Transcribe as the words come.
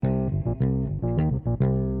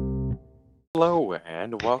Hello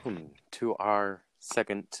and welcome to our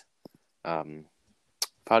second podcast.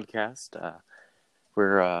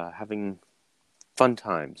 We're having fun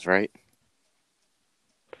times, right?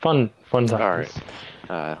 Fun All times.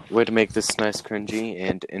 right. Way to make this nice, cringy,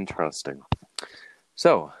 and interesting.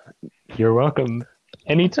 So, You're welcome.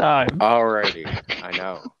 Anytime. alrighty, I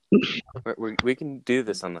know we can do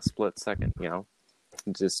this on a split second.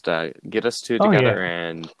 Just get us two Oh together, yeah.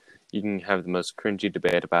 and you can have the most cringy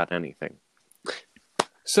debate about anything.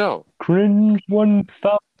 So, Cringe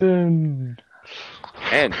 1000.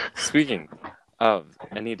 and speaking of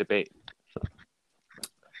any debate.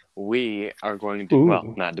 We are going to,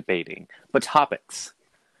 Ooh. not debating, but topics.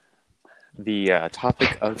 The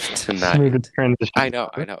topic of tonight. Smooth transition. I know,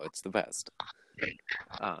 it's the best.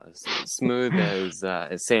 Smooth as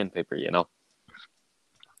sandpaper,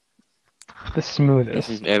 The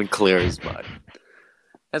smoothest. and clear as mud,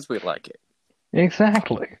 as we like it.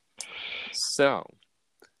 Exactly. So,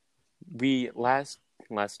 we last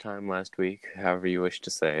week, however you wish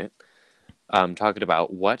to say it, talking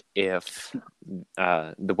about what if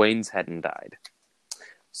the Waynes hadn't died.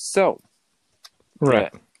 So,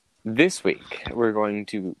 Right. this week, we're going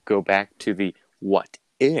to go back to the what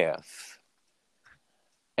if,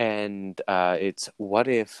 and it's what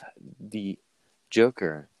if the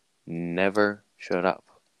Joker never showed up.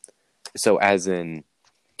 So, as in,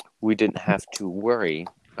 we didn't have to worry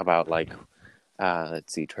about,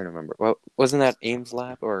 let's see, trying to remember. Well, wasn't that Ames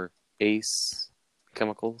Lab or Ace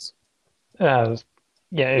Chemicals? Yeah, it's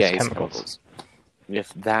Ace chemicals.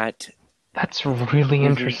 If that... That's really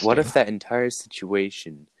interesting. What if that entire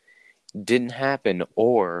situation didn't happen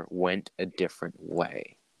or went a different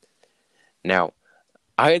way? Now,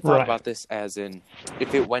 I had thought about this as in,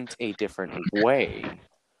 if it went a different way,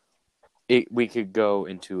 we could go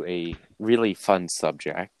into a really fun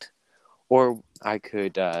subject, or I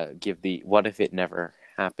could give the what if it never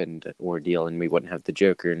happened ordeal and we wouldn't have the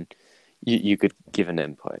Joker, and you could give an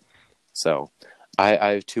input. So,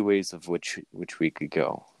 I have two ways of which we could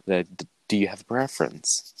go. Do you have a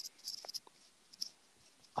preference?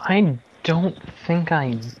 I don't think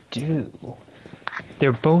I do.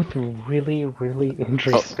 They're both really, really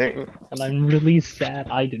interesting. And I'm really sad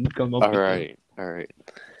I didn't come up with them. All right.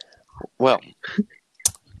 Well,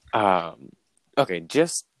 okay,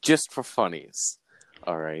 just for funnies.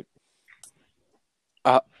 All right.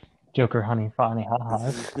 Joker, honey, funny,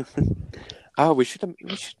 haha. Oh, we should have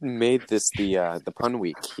made this the pun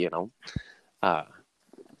week,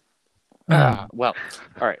 Well, all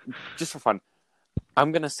right, just for fun,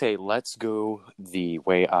 I'm gonna say let's go the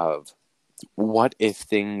way of what if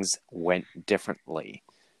things went differently,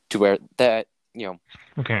 to where that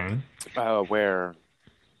Okay. where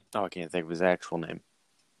I can't think of his actual name.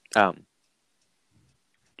 Jack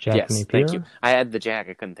Yes, Napier? thank you. I had the Jack.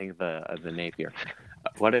 I couldn't think of the Napier.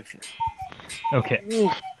 What if? Okay.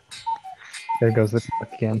 There goes the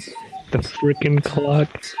clock again. The freaking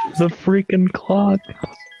clock. The freaking clock.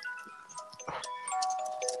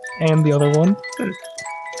 And the other one.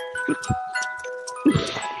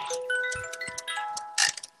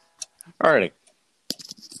 Alrighty.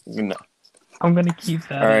 No. I'm gonna keep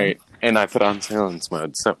that. Alright, and I put on silence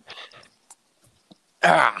mode. So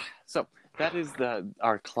that is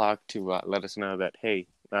our clock to let us know that hey,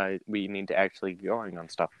 we need to actually be going on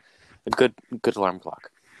stuff. A good alarm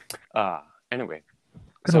clock. Anyway,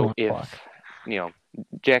 Good so alarm if clock.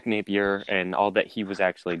 Jack Napier and all that he was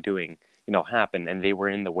actually doing, happened, and they were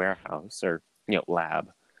in the warehouse or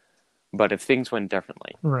lab, but if things went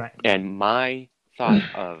differently, Right. And my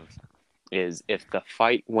thought is if the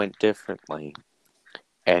fight went differently,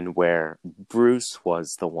 and where Bruce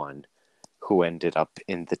was the one who ended up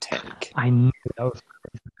in the tank. I knew that was.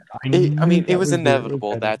 It was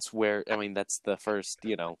inevitable. That's the first,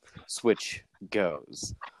 switch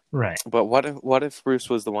goes. Right. But what if Bruce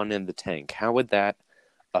was the one in the tank? How would that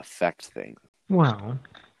affect things? Well,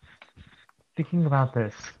 thinking about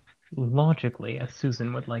this logically, as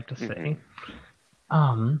Susan would like to say,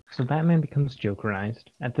 so Batman becomes Jokerized.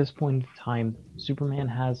 At this point in time, Superman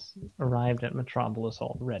has arrived at Metropolis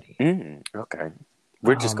already. Okay.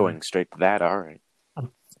 We're just going straight to that, alright.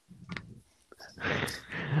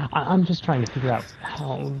 I'm just trying to figure out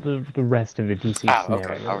how the rest of the DC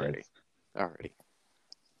scenario is. Alrighty.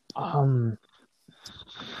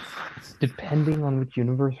 Depending on which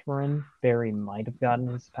universe we're in, Barry might have gotten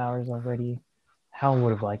his powers already. Hal would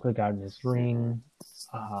have likely gotten his ring.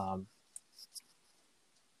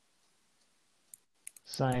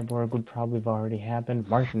 Cyborg would probably have already happened.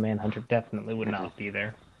 Martian Manhunter definitely would not be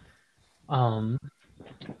there.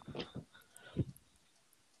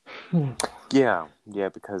 Yeah,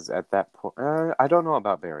 because at that point, I don't know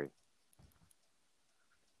about Barry.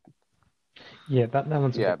 Yeah, that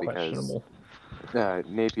one's a Yeah, bit because questionable.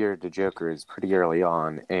 Napier to Joker is pretty early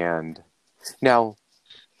on, and now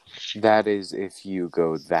that is if you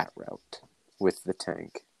go that route with the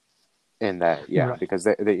tank, and that Right. because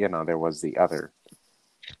there was the other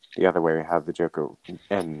way how the Joker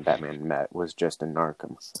and Batman met was just in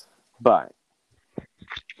Arkham, but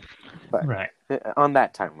Right. on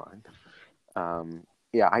that timeline,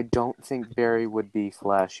 I don't think Barry would be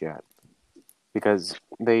Flash yet because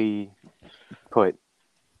they put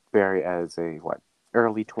Barry as a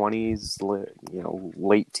early 20s,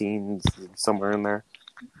 late teens, somewhere in there.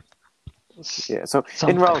 Yeah, so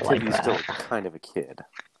Something in relative, like he's that. still kind of a kid,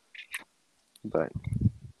 but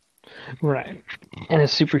right. And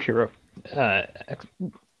his superhero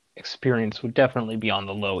experience would definitely be on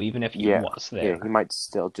the low, even if he was there. Yeah, he might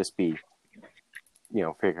still just be,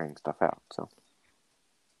 figuring stuff out. So,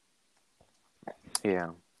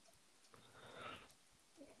 yeah.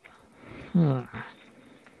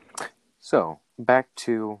 So back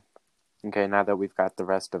to now that we've got the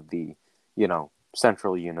rest of the,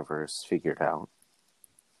 central universe figured out,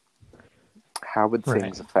 how would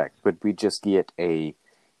things affect? Would we just get a,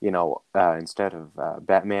 instead of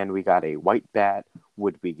Batman, we got a white bat?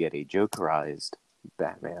 Would we get a Jokerized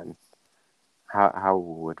Batman? How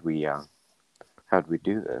would we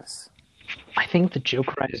do this? I think the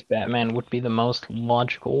Jokerized Batman would be the most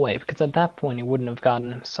logical way, because at that point he wouldn't have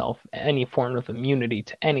gotten himself any form of immunity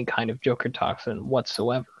to any kind of Joker toxin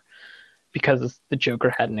whatsoever, because the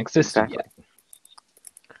Joker hadn't existed yet.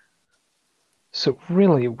 So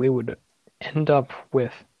really, we would end up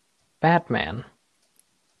with Batman.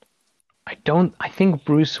 I think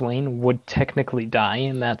Bruce Wayne would technically die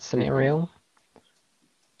in that scenario. Mm-hmm.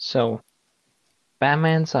 So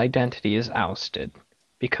Batman's identity is ousted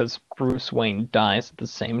because Bruce Wayne dies at the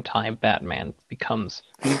same time Batman becomes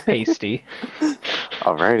pasty.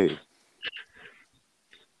 Alrighty.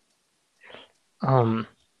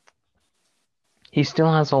 He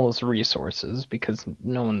still has all his resources because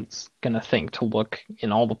no one's gonna think to look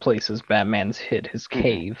in all the places Batman's hid his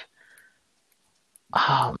cave.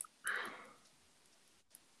 I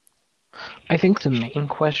think the main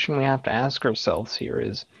question we have to ask ourselves here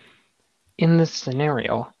is, in this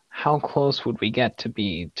scenario, how close would we get to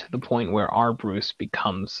be to the point where our Bruce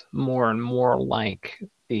becomes more and more like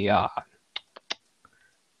the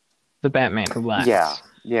Batman Who Laughs?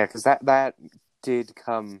 Yeah, because that did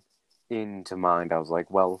come into mind. I was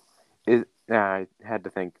like, well, I had to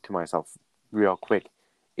think to myself real quick,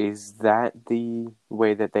 is that the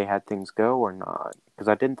way that they had things go or not? Because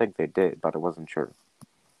I didn't think they did, but I wasn't sure.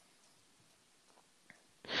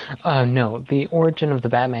 No, the origin of the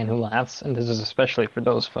Batman Who Laughs, and this is especially for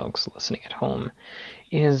those folks listening at home,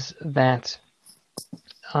 is that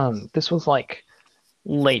this was like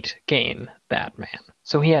late game Batman.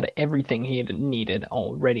 So he had everything he needed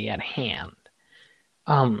already at hand.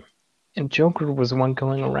 And Joker was one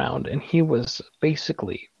going around, and he was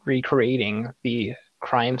basically recreating the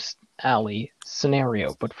Crime Alley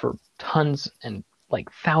scenario, but for tons and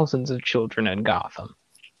thousands of children in Gotham,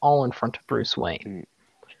 all in front of Bruce Wayne.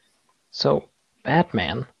 So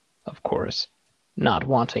Batman, of course, not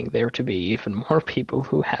wanting there to be even more people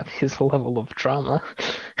who have his level of trauma,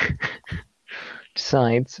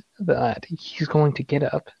 decides that he's going to get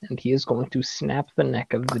up and he is going to snap the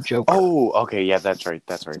neck of the Joker. Oh, okay, yeah, that's right.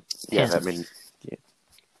 Yeah,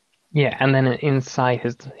 Yeah, and then inside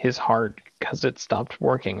his heart, because it stopped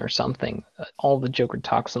working or something, all the Joker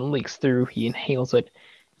toxin leaks through, he inhales it,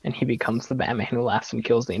 and he becomes the Batman Who Laughs and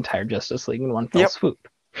kills the entire Justice League in one fell swoop.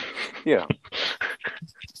 Yeah.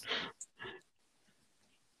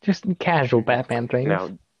 Just casual Batman things.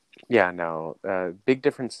 Now, big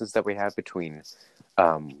differences that we have between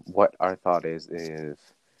what our thought is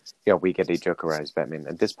we get a Jokerized Batman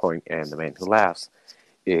at this point, and the Man Who Laughs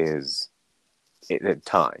is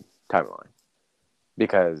timeline.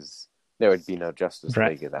 Because there would be no Justice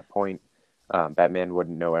League at that point. Batman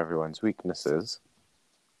wouldn't know everyone's weaknesses,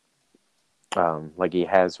 like he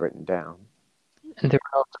has written down. And there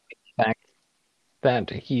would also be the fact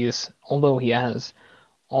that although he has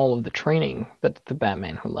all of the training that the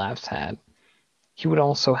Batman Who Laughs had, he would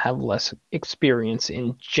also have less experience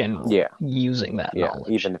in general using that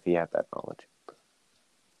knowledge. Even if he had that knowledge.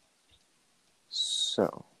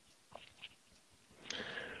 So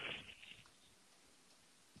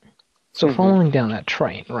following down that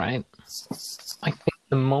train, right? I think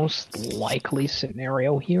the most likely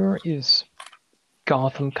scenario here is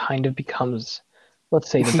Gotham kind of becomes,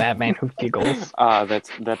 let's say, the Batman Who Giggles.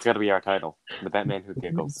 That's got to be our title, the Batman Who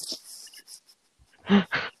Giggles.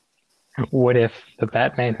 What if the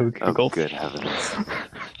Batman Who Giggles? Oh, good heavens!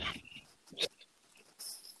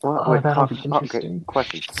 Well, wait, that'll be okay, interesting.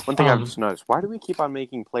 question. One thing I've just noticed: why do we keep on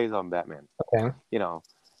making plays on Batman? Okay. You know,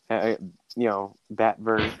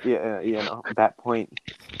 Batverse. Bat Point.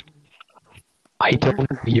 I don't know.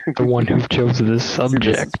 You're the one who chose this subject.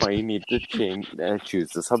 See, this is why you need to choose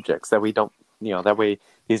the subjects that we don't. That way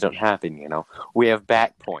these don't happen. We have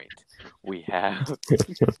Bat Point. We have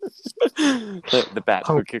the Bat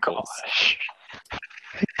Who Giggles. Gosh.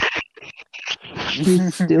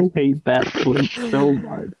 You still hate Bat Point so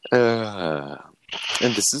much.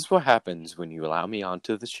 And this is what happens when you allow me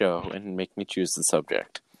onto the show and make me choose the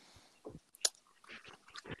subject.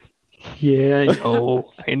 Yeah,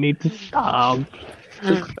 I need to stop.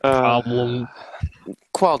 Problem.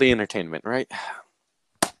 Quality entertainment, right?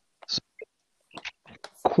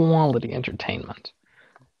 Quality entertainment.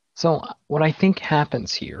 So what I think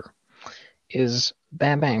happens here is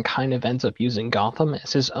Batman kind of ends up using Gotham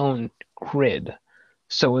as his own grid.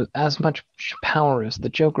 So as much power as the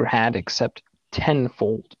Joker had, except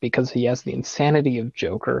tenfold, because he has the insanity of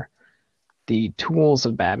Joker, the tools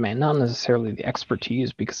of Batman, not necessarily the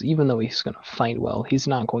expertise, because even though he's going to fight well, he's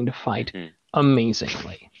not going to fight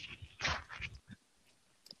amazingly.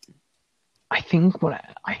 I think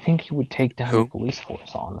he would take down the police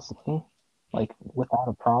force, honestly, like without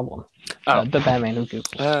a problem. The Batman Who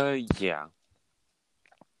Giggles. Yeah.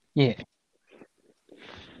 Yeah.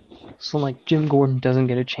 So like Jim Gordon doesn't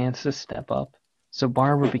get a chance to step up, so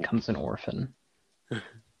Barbara becomes an orphan.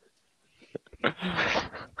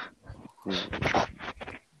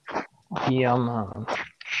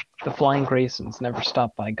 The Flying Graysons never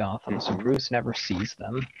stop by Gotham, so Bruce never sees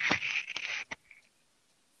them.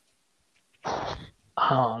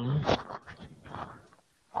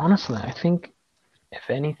 Honestly, I think if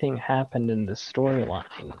anything happened in this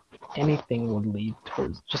storyline, anything would lead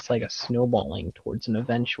towards just like a snowballing towards an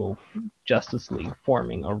eventual Justice League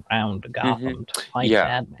forming around Gotham to fight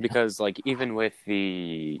Batman. Because like even with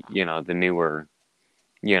the the newer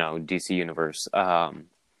DC universe, I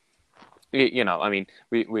mean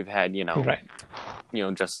we've had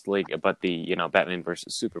Justice League, but the Batman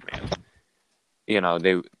versus Superman,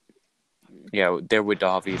 there would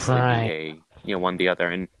obviously be a one the other,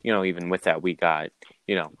 and even with that we got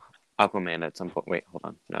Aquaman at some point. Wait, hold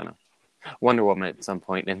on, no, Wonder Woman at some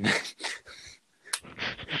point, and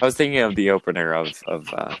I was thinking of the opener of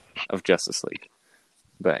Justice League,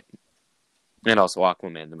 and also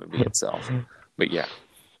Aquaman the movie itself, but yeah,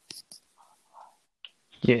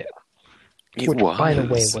 which by the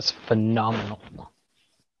way was phenomenal.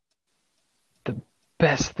 The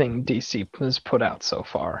best thing DC has put out so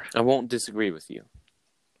far. I won't disagree with you.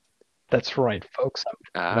 That's right, folks.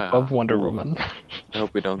 I'm above Wonder Woman. I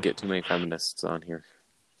hope we don't get too many feminists on here.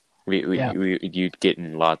 You'd get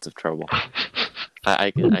in lots of trouble.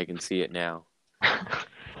 I can see it now.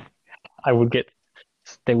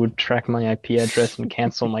 They would track my IP address and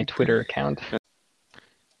cancel my Twitter account.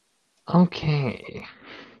 Okay.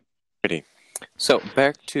 Ready. So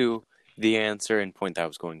back to the answer and point that I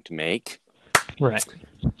was going to make. Right.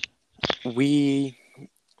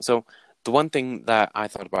 So the one thing that I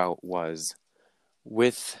thought about was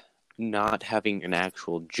with not having an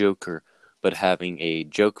actual Joker, but having a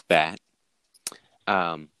joke bat.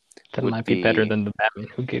 That might be better than the Batman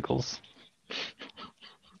Who Giggles.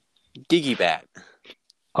 Giggy Bat.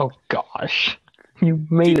 Oh gosh. You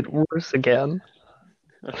made it worse again.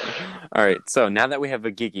 Alright, so now that we have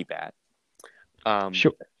a Giggy Bat,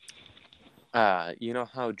 sure. You know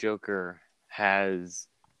how Joker has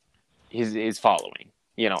his following,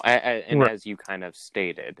 and as you kind of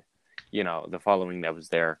stated, the following that was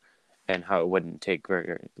there, and how it wouldn't take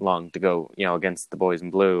very long to go, against the boys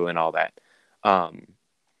in blue and all that.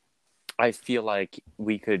 I feel like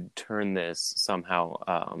we could turn this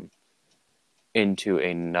somehow into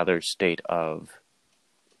another state of,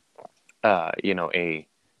 a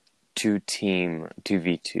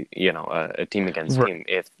 2v2, a team against team.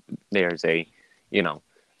 If there's a,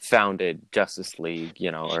 founded Justice League,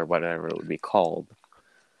 or whatever it would be called.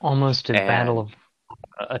 Almost a battle of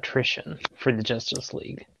attrition for the Justice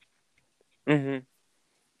League. Mm-hmm.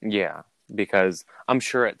 Yeah, because I'm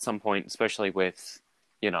sure at some point, especially with,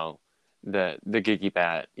 the Giggy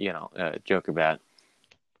Bat, Joker Bat,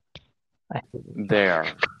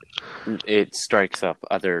 it strikes up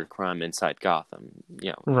other crime inside Gotham,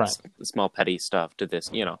 small petty stuff to this,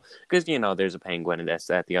 because, there's a Penguin and that's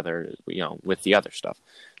at the other, with the other stuff.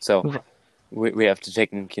 So we have to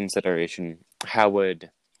take into consideration how would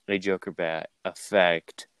a Joker Bat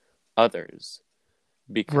affect others,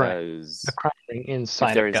 because the crime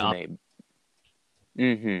inside of Gotham.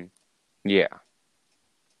 Yeah.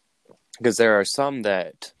 Because there are some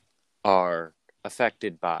that are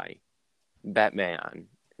affected by Batman,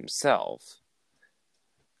 himself,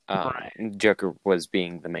 Right. Joker was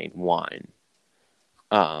being the main one.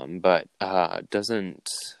 But doesn't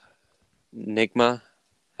Nigma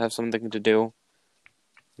have something to do?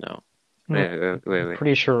 No. Wait.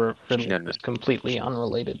 Pretty sure Riddler No. is completely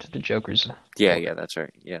unrelated to the Joker's. Yeah, that's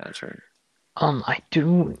right. I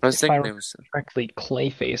do, I was if I thinking it remember was... correctly,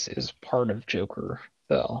 Clayface is part of Joker,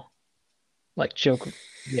 though. Like Joker,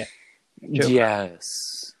 yeah, Joker.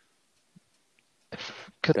 Yes.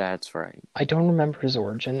 Because That's right. I don't remember his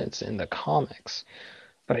origin, it's in the comics,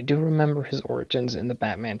 but I do remember his origins in the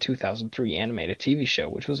Batman 2003 animated TV show,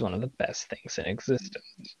 which was one of the best things in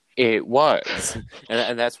existence. It was.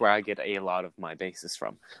 And that's where I get a lot of my basis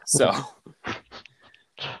from. So...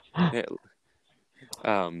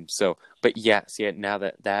 but yes, now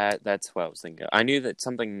that's what I was thinking. I knew that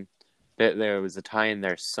there was a tie in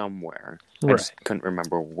there somewhere. Right. I just couldn't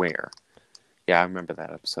remember where. Yeah, I remember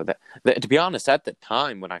that episode. That to be honest, at the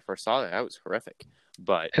time when I first saw that was horrific.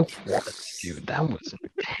 But it was, dude. That was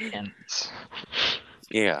intense.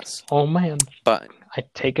 Yes. Oh man. But I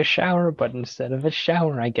take a shower, but instead of a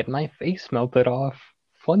shower, I get my face melted off.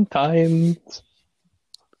 Fun times.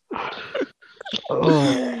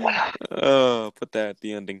 Put that at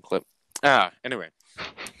the ending clip. Anyway.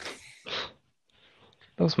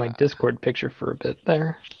 That was my Discord picture for a bit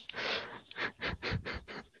there.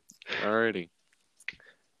 Alrighty.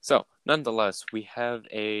 So, nonetheless, we have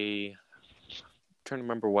I'm trying to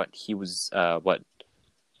remember what he was, what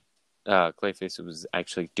Clayface was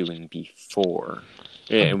actually doing before,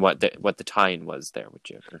 and what the tie-in was there with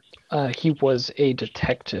Joker. He was a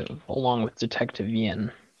detective, along with Detective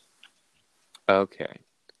Yin. Okay.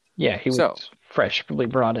 Yeah, he was freshly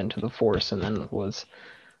brought into the force and then was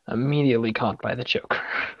immediately caught by the Joker.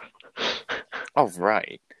 All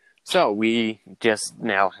right. So we just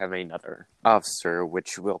now have another officer,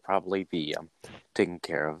 which will probably be taken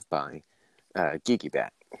care of by Geeky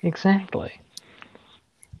Bat. Exactly.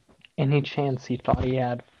 Any chance he thought he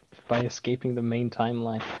had by escaping the main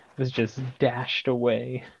timeline was just dashed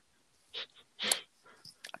away.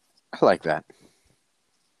 I like that.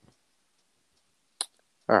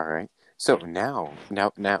 All right. So now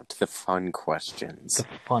to the fun questions. The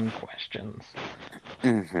fun questions.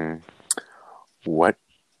 Mm-hmm. What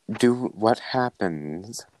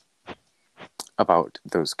happens about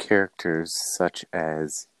those characters such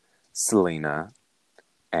as Selina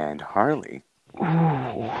and Harley?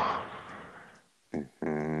 Ooh.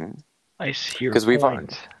 Mm-hmm. I see your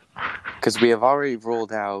point. Because we have already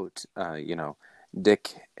ruled out,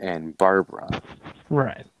 Dick and Barbara.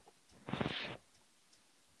 Right.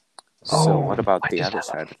 So what about the other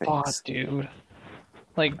side of things? Dude.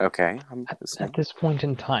 Like, okay, at this point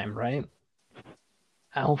in time, right?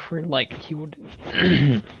 Alfred, he would...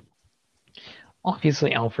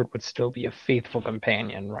 Obviously, Alfred would still be a faithful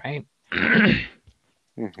companion, right?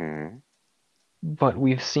 Mm-hmm. But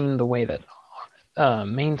we've seen the way that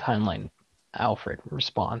main timeline Alfred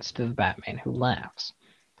responds to the Batman Who Laughs.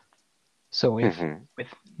 So if, with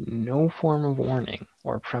no form of warning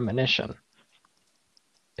or premonition,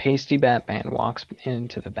 Pasty Batman walks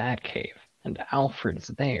into the Batcave and Alfred's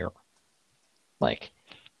there, I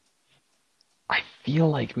feel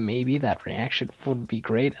like maybe that reaction would be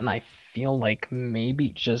great, and I feel like maybe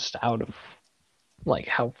just out of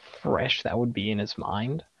how fresh that would be in his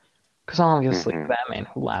mind, because obviously Batman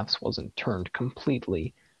Who Laughs wasn't turned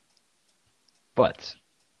completely, but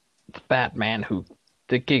the Batman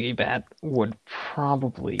the Giggy Bat would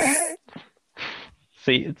probably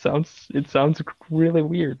see. It sounds really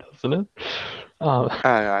weird, doesn't it?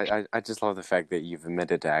 I just love the fact that you've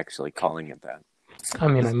admitted to actually calling it that. I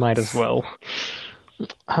mean, I might as well.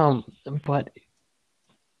 But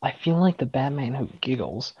I feel like the Batman Who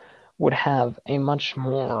Giggles would have a much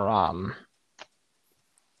more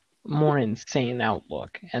insane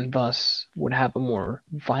outlook, and thus would have a more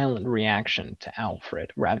violent reaction to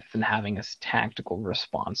Alfred, rather than having a tactical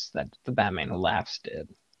response that the Batman Who Laughs did.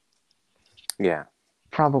 Yeah.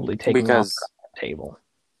 Probably taking off the table,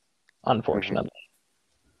 unfortunately.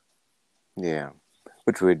 Yeah.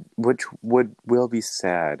 Which will be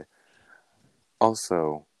sad.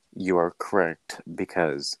 Also, you are correct,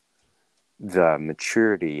 because the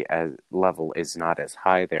maturity level is not as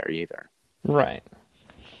high there either. Right.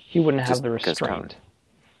 He wouldn't have the restraint.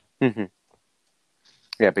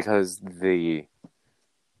 Yeah, because the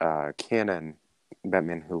canon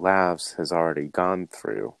Batman Who Laughs has already gone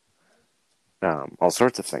through all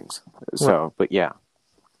sorts of things. So, right. But yeah.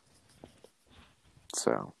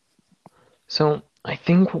 So I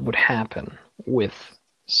think what would happen with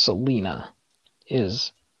Selina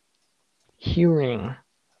is hearing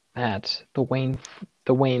that the Wayne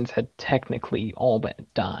the Waynes had technically all but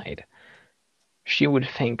died, she would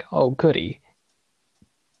think, oh, goody,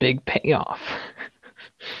 big payoff.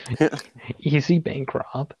 Easy bank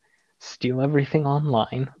rob, steal everything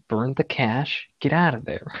online, burn the cash, get out of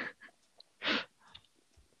there.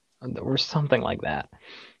 Or something like that.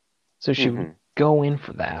 So she would go in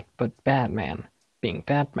for that, but Batman, being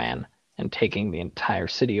Batman, and taking the entire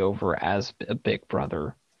city over as a big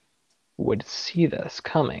brother, would see this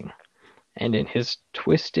coming. And in his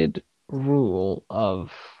twisted rule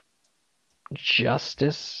of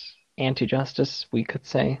justice, anti-justice, we could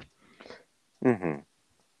say,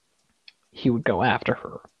 he would go after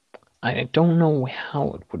her. I don't know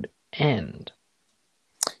how it would end.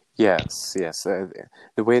 Yes. The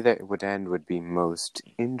way that it would end would be most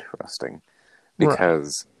interesting,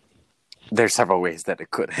 because there's several ways that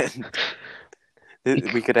it could end.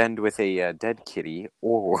 We could end with a dead kitty,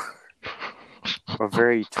 or a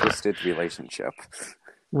very twisted relationship.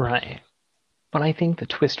 Right. But I think the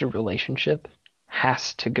twisted relationship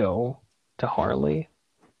has to go to Harley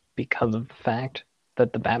because of the fact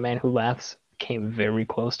that the Batman Who Laughs came very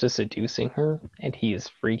close to seducing her, and he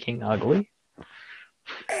is freaking ugly.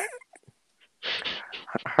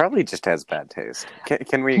 Harley just has bad taste.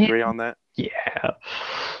 Can we agree on that? Yeah.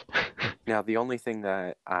 Now, the only thing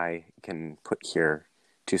that I can put here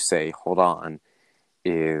to say, hold on,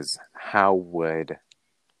 is how would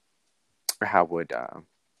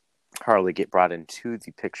Harley get brought into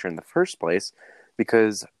the picture in the first place?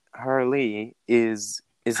 Because Harley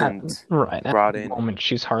isn't right brought at the in. moment.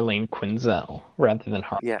 She's Harleen Quinzel rather than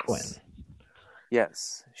Harley Quinn.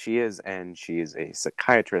 Yes, she is, and she is a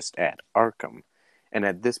psychiatrist at Arkham. And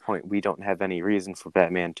at this point, we don't have any reason for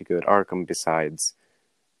Batman to go to Arkham besides,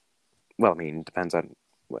 well, I mean, depends on,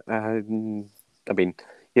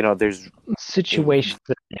 there's situations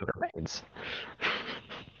and hand grenades.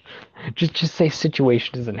 Just say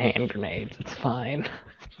situations and hand grenades. It's fine.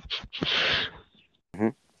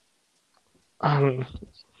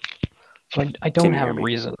 So I don't have a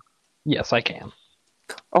reason. Yes, I can.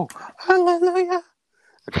 Oh, hallelujah!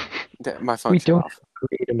 Okay, my phone shut off.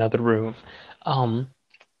 Create another room.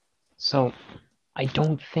 So I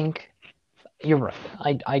don't think you're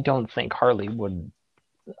right. I don't think Harley would.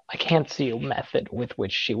 I can't see a method with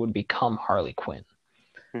which she would become Harley Quinn,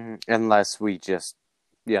 unless we just,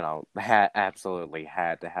 absolutely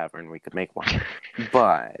had to have her, and we could make one.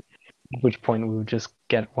 But at which point we would just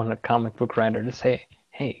get a comic book writer to say,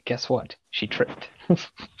 "Hey, guess what? She tripped."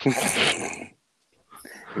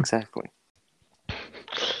 Exactly.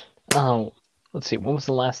 Oh, let's see. What was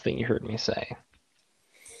the last thing you heard me say?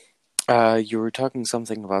 You were talking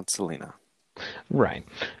something about Selina. Right.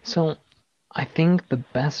 So, I think the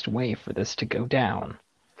best way for this to go down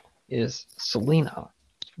is Selina,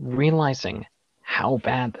 realizing how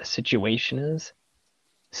bad the situation is,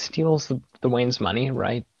 steals the Wayne's money,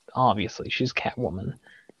 right? Obviously, she's Catwoman.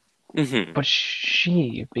 But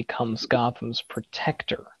she becomes Gotham's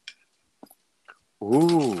protector.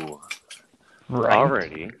 Ooh. Right.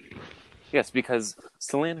 Already. Yes, because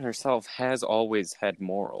Selina herself has always had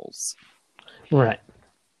morals. Right.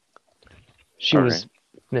 She was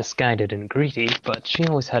misguided and greedy, but she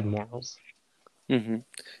always had morals. And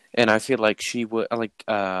I feel like she would,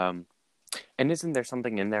 and isn't there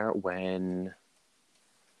something in there when,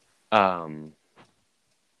 not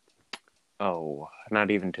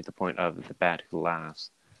even to the point of the Bat Who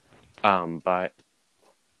Laughs, but,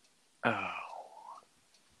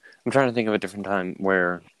 I'm trying to think of a different time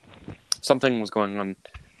where something was going on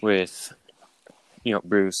with,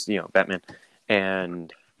 Bruce, Batman,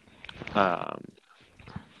 and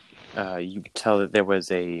you could tell that there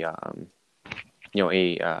was I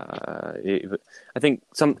think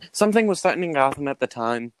something was threatening Gotham at the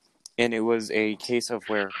time, and it was a case of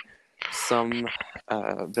where some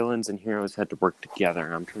villains and heroes had to work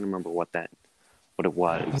together. I'm trying to remember what it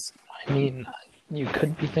was. I mean, you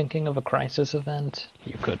could be thinking of a crisis event.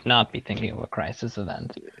 You could not be thinking of a crisis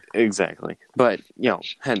event. Exactly. But,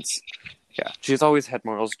 hence, yeah, she's always had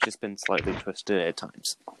morals, just been slightly twisted at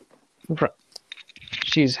times. Right.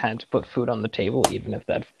 She's had to put food on the table, even if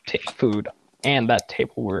that food and that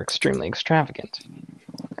table were extremely extravagant.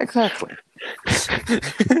 Exactly.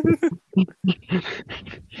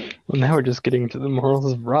 Well, now we're just getting to the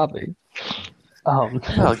morals of robbing. Well,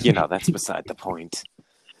 that's beside the point.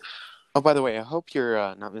 Oh, by the way, I hope you're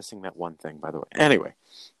not missing that one thing, by the way. Anyway.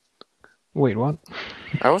 Wait, what?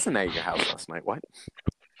 I wasn't at your house last night. What?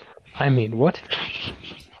 I mean, what?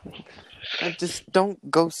 Just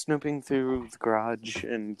don't go snooping through the garage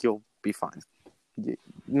and you'll be fine.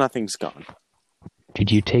 Nothing's gone.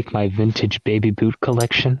 Did you take my vintage baby boot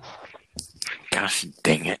collection? Gosh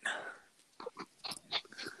dang it.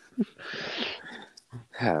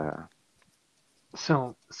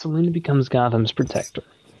 So, Selena becomes Gotham's protector.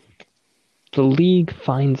 The League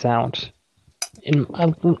finds out,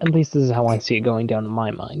 at least this is how I see it going down in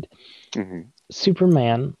my mind. Mm-hmm.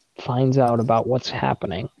 Superman finds out about what's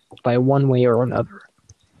happening by one way or another.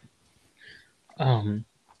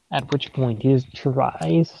 At which point he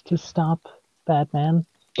tries to stop Batman,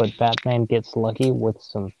 but Batman gets lucky with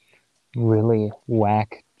some really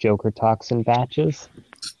whack Joker toxin batches,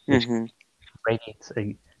 which radiates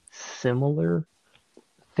a similar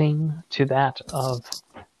thing to that of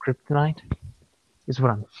Kryptonite, is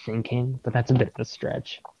what I'm thinking, but that's a bit of a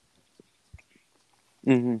stretch.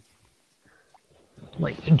 Mm-hmm.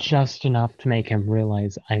 Like, just enough to make him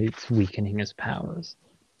realize it's weakening his powers.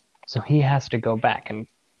 So he has to go back and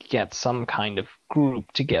get some kind of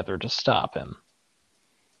group together to stop him.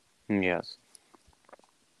 Yes.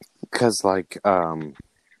 Because,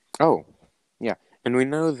 oh, yeah. And we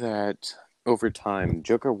know that over time,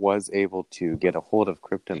 Joker was able to get a hold of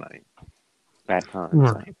Kryptonite at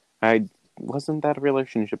times. Right. Wasn't that a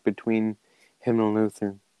relationship between him and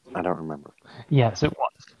Luthor? I don't remember. Yes, it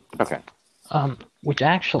was. Okay. Which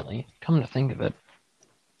actually, come to think of it,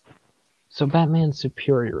 so Batman's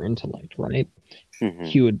superior intellect, right? Mm-hmm.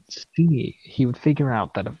 He would figure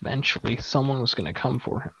out that eventually someone was going to come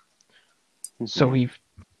for him. Mm-hmm. So he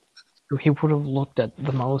would have looked at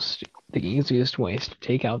the easiest ways to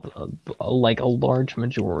take out a large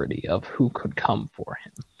majority of who could come for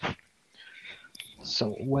him.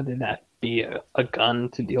 So whether that be a gun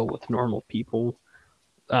to deal with normal people,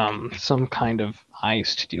 some kind of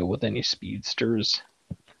ice to deal with any speedsters,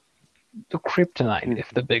 the kryptonite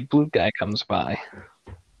if the big blue guy comes by,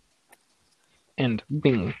 and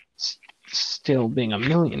still being a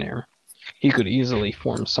millionaire, he could easily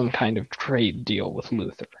form some kind of trade deal with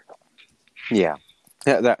Luthor. Yeah,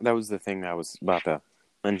 that was the thing I was about to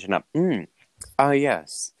mention up.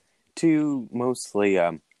 Yes, two mostly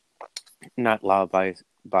not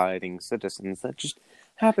law-abiding citizens that just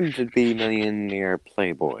happen to be millionaire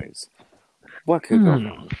playboys. What could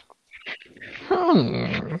go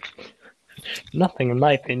wrong? Nothing, in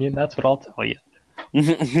my opinion. That's what I'll tell you.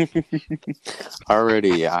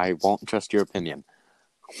 Already, I won't trust your opinion.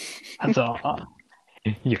 That's all.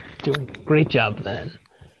 You're doing a great job then.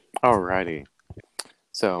 Alrighty.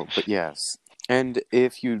 So, but yes. And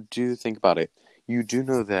if you do think about it, you do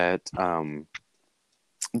know that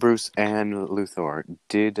Bruce and Luthor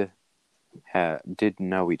did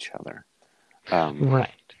know each other. Right.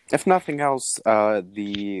 If nothing else, not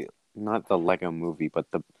the Lego movie, but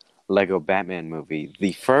the Lego Batman movie,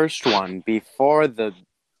 the first one before the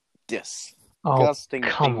disgusting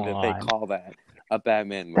thing that they call that a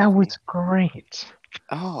Batman movie. That was great.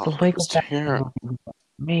 Oh, the Lego Batman movie was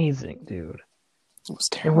amazing, dude. It was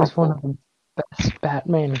terrible. It was one of the best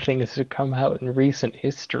Batman things to come out in recent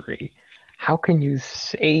history. How can you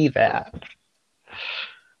say that?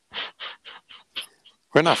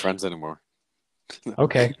 We're not friends anymore.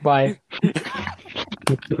 Okay, bye.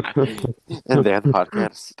 And there the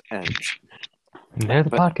podcast ends. And there the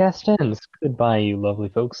podcast ends. Goodbye, you lovely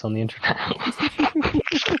folks on the internet.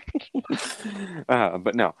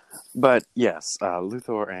 But no. But yes,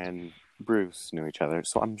 Luthor and Bruce knew each other,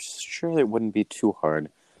 so I'm sure it wouldn't be too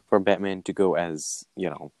hard for Batman to go as,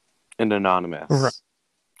 an anonymous,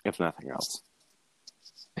 if nothing else.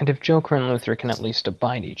 And if Joker and Luthor can at least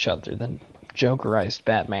abide each other, then Jokerized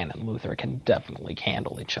Batman and Luthor can definitely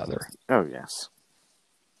handle each other. Oh, yes.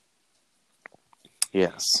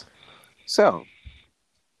 Yes. So,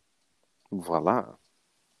 voila.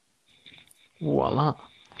 Voila.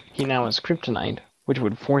 He now has kryptonite, which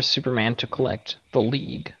would force Superman to collect the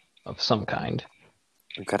League of some kind.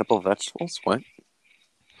 Incredible vegetables? What?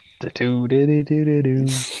 For those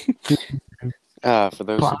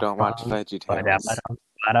who don't watch VeggieTales,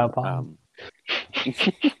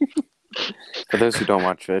 for those who don't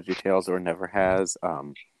watch VeggieTales or never has,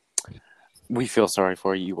 we feel sorry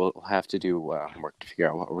for you. You will have to do homework to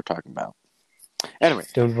figure out what we're talking about. Anyway.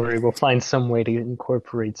 Don't worry, we'll find some way to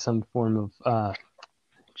incorporate some form of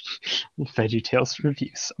VeggieTales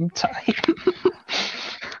review sometime.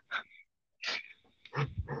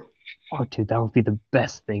 Oh, dude, that would be the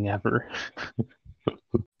best thing ever.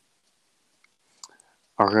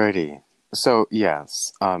 Alrighty. So,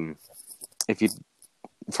 yes. If you,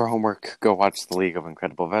 for homework, go watch The League of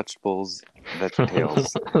Incredible VeggieTales.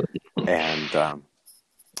 And,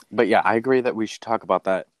 but yeah, I agree that we should talk about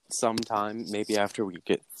that sometime, maybe after we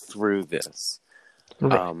get through this.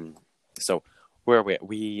 Right. So, where are we at?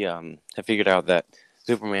 We have figured out that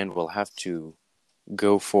Superman will have to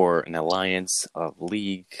go for an alliance, a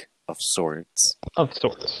league of sorts. Of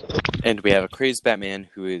sorts. And we have a crazed Batman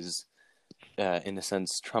who is in a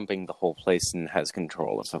sense, trumping the whole place and has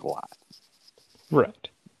control of a lot. Right.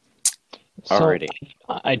 Alrighty.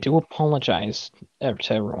 So, I do apologize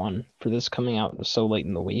to everyone for this coming out so late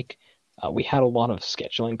in the week. We had a lot of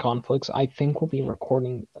scheduling conflicts. I think we'll be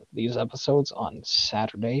recording these episodes on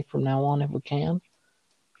Saturday from now on if we can.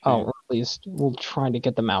 Or at least we'll try to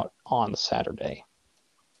get them out on Saturday.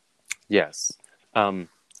 Yes.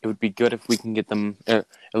 It would be good if we can get them at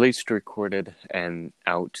least recorded and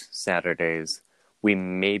out Saturdays. We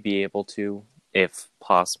may be able to, if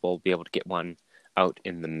possible, be able to get one out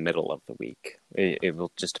in the middle of the week. It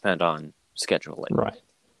will just depend on scheduling. Right.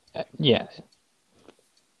 Yeah.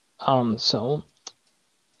 So,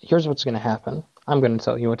 here's what's going to happen. I'm going to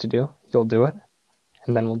tell you what to do. You'll do it.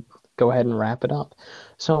 And then we'll go ahead and wrap it up.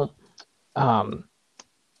 So,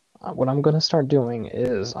 what I'm going to start doing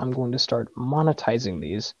is I'm going to start monetizing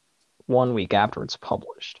these 1 week after it's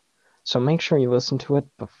published. So make sure you listen to it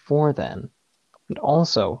before then. And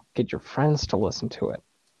also get your friends to listen to it.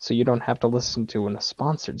 So you don't have to listen to in a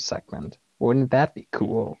sponsored segment. Wouldn't that be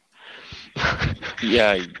cool?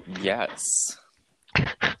 Yeah, yes.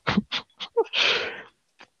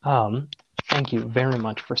 Thank you very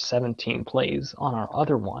much for 17 plays on our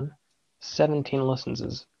other one. 17 listens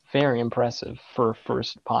is very impressive for a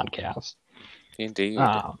first podcast. Indeed.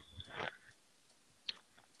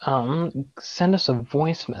 Send us a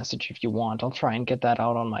voice message if you want. I'll try and get that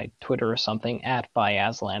out on my Twitter or something,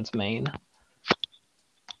 @ByAslandsMain.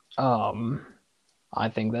 I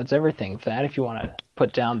think that's everything. Thad, if you want to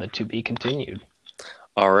put down the to be continued.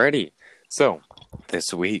 Alrighty. So,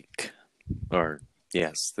 this week,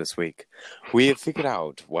 we have figured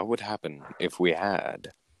out what would happen if we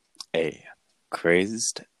had a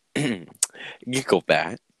crazed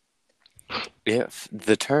Gigglebat, if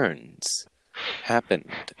the turns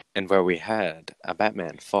happened, and where we had a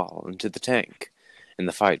Batman fall into the tank in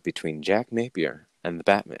the fight between Jack Napier and the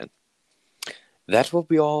Batman. That will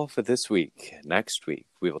be all for this week. Next week,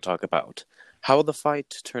 we will talk about how the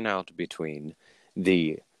fight turned out between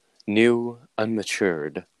the new,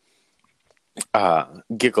 unmatured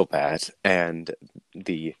Gigglebat and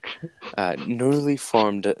the newly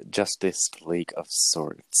formed Justice League of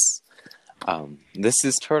Sorts. This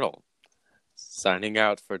is Turtle, signing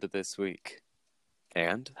out for this week.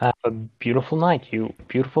 And have a beautiful night, you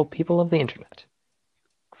beautiful people of the internet.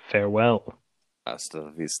 Farewell. Hasta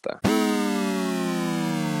la vista.